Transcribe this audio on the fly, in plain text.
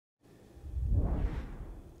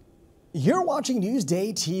You're watching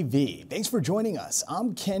Newsday TV. Thanks for joining us.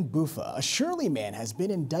 I'm Ken Bufa. A Shirley man has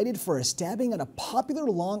been indicted for a stabbing at a popular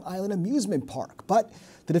Long Island amusement park, but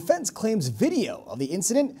the defense claims video of the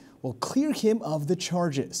incident will clear him of the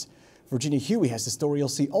charges. Virginia Huey has the story you'll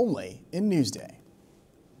see only in Newsday.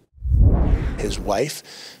 His wife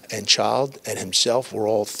and child and himself were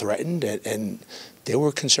all threatened, and they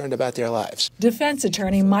were concerned about their lives. Defense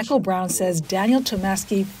attorney Michael Brown says Daniel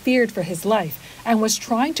Tomasky feared for his life and was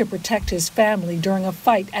trying to protect his family during a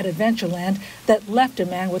fight at Adventureland that left a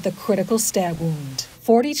man with a critical stab wound.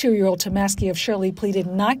 42-year-old Tomasky of Shirley pleaded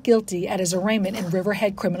not guilty at his arraignment in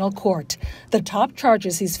Riverhead Criminal Court. The top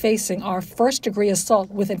charges he's facing are first-degree assault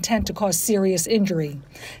with intent to cause serious injury,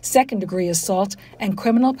 second-degree assault, and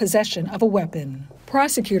criminal possession of a weapon.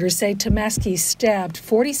 Prosecutors say Tomasky stabbed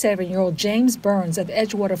 47-year-old James Burns of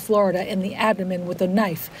Edgewater, Florida, in the abdomen with a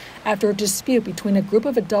knife after a dispute between a group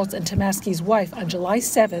of adults and Tomasky's wife on July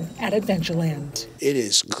 7th at Adventureland. It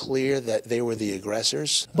is clear that they were the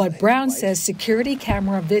aggressors. But Brown says security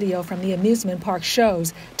camera video from the amusement park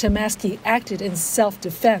shows Tomasky acted in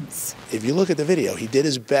self-defense. If you look at the video, he did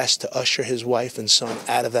his best to usher his wife and son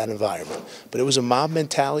out of that environment. But it was a mob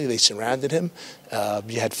mentality. They surrounded him.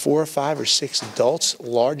 You had 4 or 5 or 6 adults,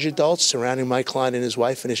 large adults, surrounding my client and his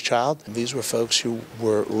wife and his child. These were folks who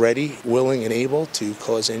were ready, willing, and able to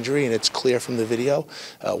cause injury, and it's clear from the video.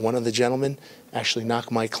 One of the gentlemen actually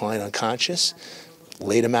knocked my client unconscious,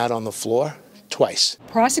 laid him out on the floor twice.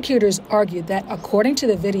 Prosecutors argued that, according to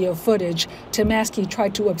the video footage, Tomasky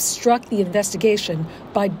tried to obstruct the investigation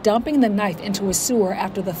by dumping the knife into a sewer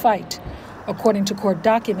after the fight. According to court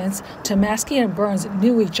documents, Tomasky and Burns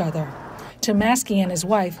knew each other. Tomasky and his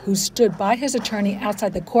wife, who stood by his attorney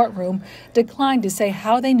outside the courtroom, declined to say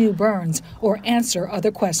how they knew Burns or answer other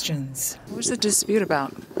questions. What was the dispute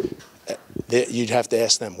about? You'd have to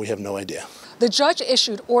ask them. We have no idea. The judge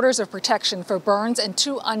issued orders of protection for Burns and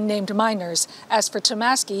 2 unnamed minors. As for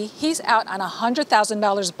Tomasky, he's out on a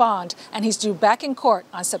 $100,000 bond, and he's due back in court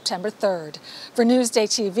on September 3rd. For Newsday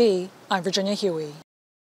TV, I'm Virginia Huey.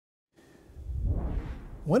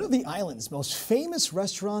 One of the island's most famous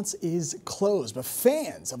restaurants is closed, but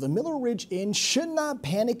fans of the Miller Ridge Inn should not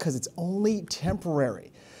panic because it's only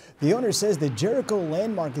temporary. The owner says the Jericho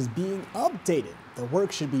landmark is being updated. The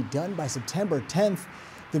work should be done by September 10th.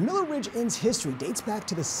 The Miller Ridge Inn's history dates back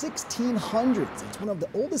to the 1600s. It's one of the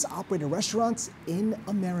oldest operated restaurants in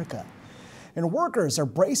America. And workers are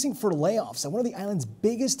bracing for layoffs at one of the island's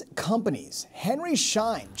biggest companies. Henry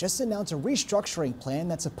Schein just announced a restructuring plan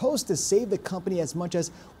that's supposed to save the company as much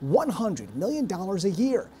as $100 million a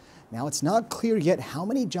year. Now, it's not clear yet how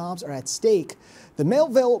many jobs are at stake. The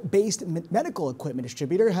Melville-based medical equipment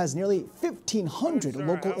distributor has nearly 1,500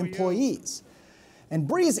 local employees. And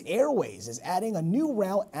Breeze Airways is adding a new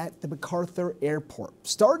route at the MacArthur Airport.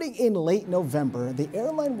 Starting in late November, the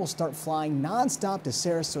airline will start flying nonstop to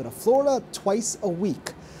Sarasota, Florida, twice a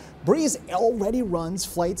week. Breeze already runs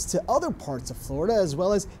flights to other parts of Florida, as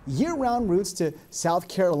well as year-round routes to South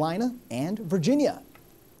Carolina and Virginia.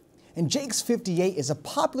 And Jake's 58 is a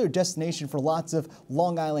popular destination for lots of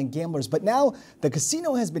Long Island gamblers, but now the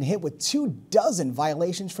casino has been hit with 24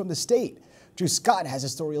 violations from the state. Drew Scott has a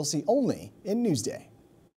story you'll see only in Newsday.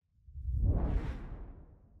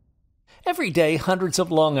 Every day, hundreds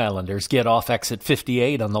of Long Islanders get off exit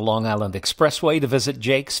 58 on the Long Island Expressway to visit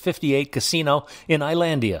Jake's 58 Casino in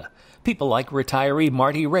Islandia. People like retiree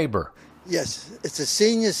Marty Raber. Yes, it's a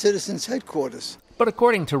senior citizens headquarters. But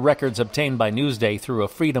according to records obtained by Newsday through a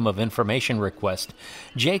Freedom of Information request,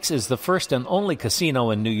 Jake's is the first and only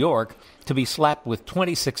casino in New York to be slapped with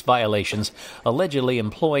 26 violations, allegedly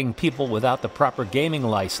employing people without the proper gaming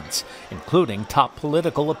license, including top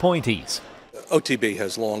political appointees. OTB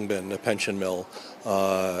has long been a pension mill,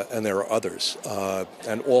 and there are others,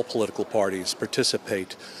 and all political parties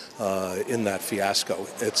participate in that fiasco.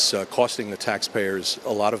 It's costing the taxpayers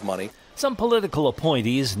a lot of money. Some political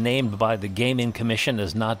appointees named by the Gaming Commission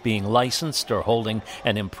as not being licensed or holding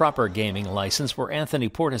an improper gaming license were Anthony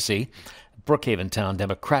Portacy, Brookhaven Town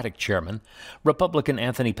Democratic Chairman, Republican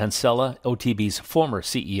Anthony Pancella, OTB's former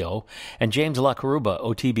CEO, and James LaCaruba,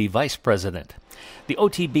 OTB Vice President. The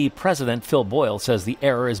OTB President, Phil Boyle, says the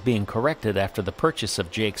error is being corrected after the purchase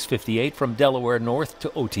of Jake's 58 from Delaware North to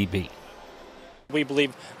OTB. We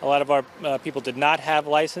believe a lot of our people did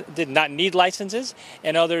not need licenses,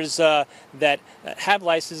 and others that have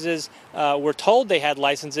licenses were told they had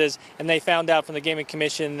licenses, and they found out from the Gaming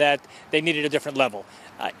Commission that they needed a different level.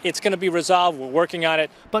 It's going to be resolved. We're working on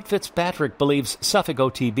it. But Fitzpatrick believes Suffolk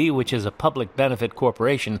OTB, which is a public benefit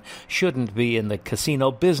corporation, shouldn't be in the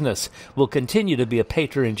casino business, will continue to be a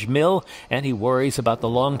patronage mill, and he worries about the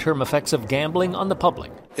long-term effects of gambling on the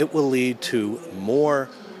public. It will lead to more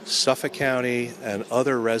Suffolk County and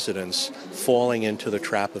other residents falling into the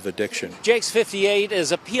trap of addiction. Jake's 58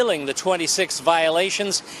 is appealing the 26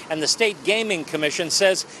 violations, and the State Gaming Commission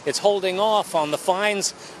says it's holding off on the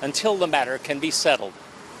fines until the matter can be settled.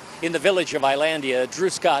 In the village of Islandia,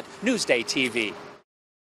 Drew Scott, NewsdayTV.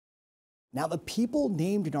 Now, the people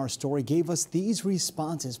named in our story gave us these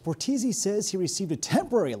responses. Portizzi says he received a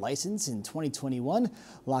temporary license in 2021.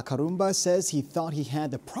 La Carumba says he thought he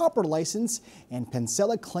had the proper license. And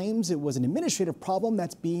Pencella claims it was an administrative problem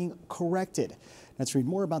that's being corrected. Let's read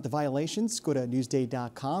more about the violations. Go to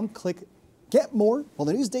Newsday.com, click Get More on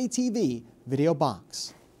the Newsday TV video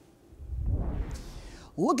box.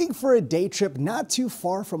 Looking for a day trip not too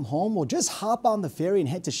far from home? Well, just hop on the ferry and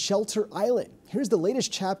head to Shelter Island. Here's the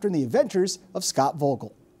latest chapter in the adventures of Scott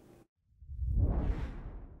Vogel.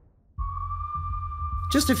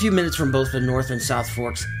 Just a few minutes from both the North and South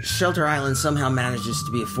Forks, Shelter Island somehow manages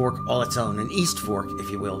to be a fork all its own, an East Fork,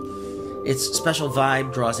 if you will. Its special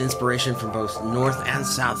vibe draws inspiration from both North and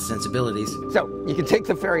South sensibilities. So you can take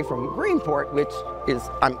the ferry from Greenport, which is,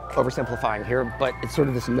 I'm oversimplifying here, but it's sort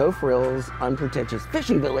of this no-frills, unpretentious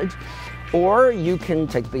fishing village. Or you can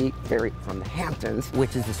take the ferry from the Hamptons,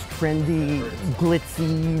 which is this trendy,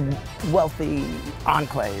 glitzy, wealthy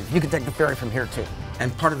enclave. You can take the ferry from here too.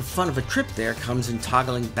 And part of the fun of a trip there comes in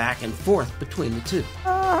toggling back and forth between the two.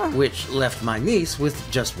 Which left my niece with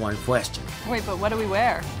just one question. Wait, but what do we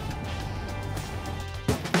wear?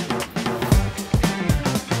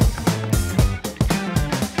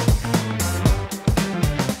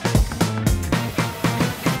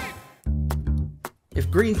 If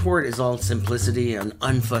Greenport is all simplicity and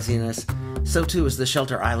unfussiness, so too is the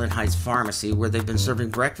Shelter Island Heights Pharmacy, where they've been serving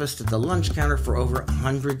breakfast at the lunch counter for over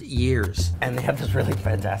 100 years. And they have this really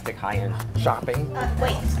fantastic high-end shopping.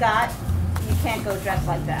 Wait, Scott, you can't go dressed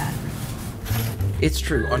like that. It's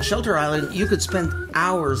true. On Shelter Island, you could spend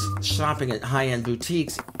hours shopping at high-end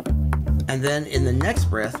boutiques, and then in the next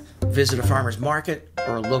breath, visit a farmer's market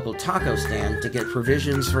or a local taco stand to get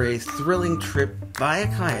provisions for a thrilling trip by a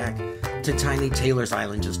kayak to tiny Taylor's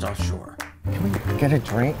Island just offshore. Can we get a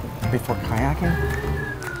drink before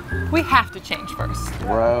kayaking? We have to change first.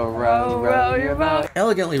 Row, row, row your boat.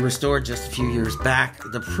 Elegantly restored just a few years back,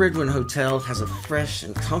 the Pridwin Hotel has a fresh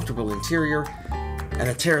and comfortable interior and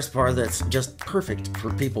a terrace bar that's just perfect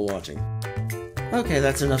for people watching. Okay,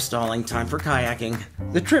 that's enough stalling. Time for kayaking.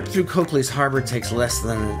 The trip through Coakley's Harbor takes less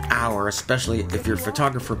than an hour, especially if your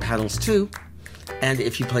photographer paddles too. And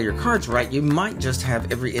if you play your cards right, you might just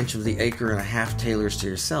have every inch of the acre and a half Taylor's to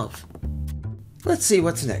yourself. Let's see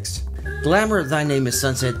what's next. Glamour Thy Name is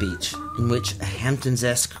Sunset Beach, in which a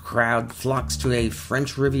Hamptons-esque crowd flocks to a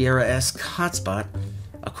French Riviera-esque hotspot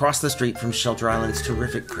across the street from Shelter Island's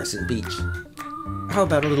terrific Crescent Beach. How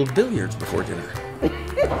about a little billiards before dinner?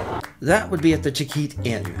 That would be at the Chiquite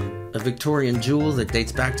Inn, a Victorian jewel that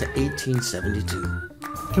dates back to 1872.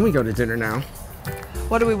 Can we go to dinner now?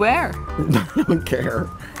 What do we wear? I don't care.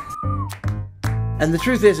 And the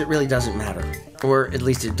truth is, it really doesn't matter. Or at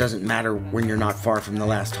least it doesn't matter when you're not far from the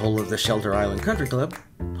last hole of the Shelter Island Country Club,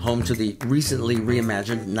 home to the recently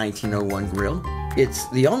reimagined 1901 Grill. It's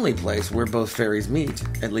the only place where both ferries meet,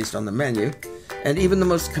 at least on the menu, and even the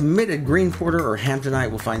most committed Greenporter or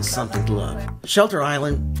Hamptonite will find something to love. Shelter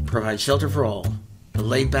Island provides shelter for all. The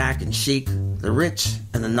laid-back and chic, the rich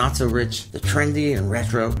and the not-so-rich, the trendy and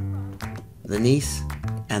retro, the niece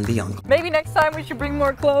and the uncle. Maybe next time we should bring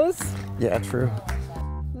more clothes? Yeah, true.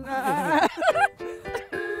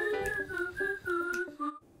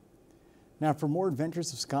 Now, for more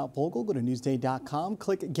adventures of Scott Vogel, go to Newsday.com,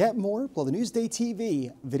 click Get More, below the Newsday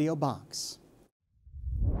TV video box.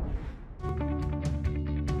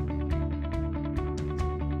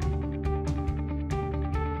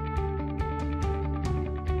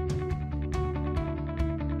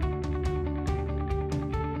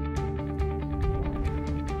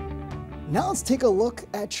 Now let's take a look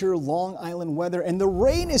at your Long Island weather. And the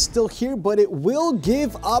rain is still here, but it will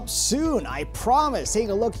give up soon, I promise. Take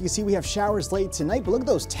a look. You can see we have showers late tonight, but look at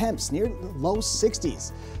those temps near low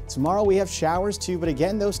 60s. Tomorrow we have showers too, but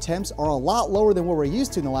again, those temps are a lot lower than what we're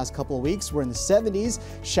used to in the last couple of weeks. We're in the 70s,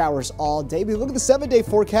 showers all day. But look at the 7-day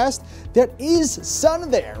forecast. There is sun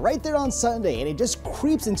there, right there on Sunday, and it just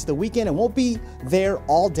creeps into the weekend and won't be there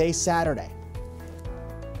all day Saturday.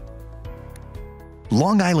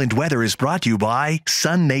 Long Island weather is brought to you by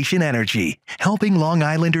Sun Nation Energy, helping Long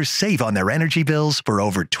Islanders save on their energy bills for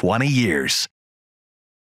over 20 years.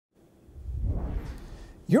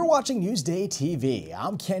 You're watching Newsday TV.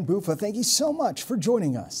 I'm Ken Bufa. Thank you so much for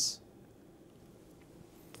joining us.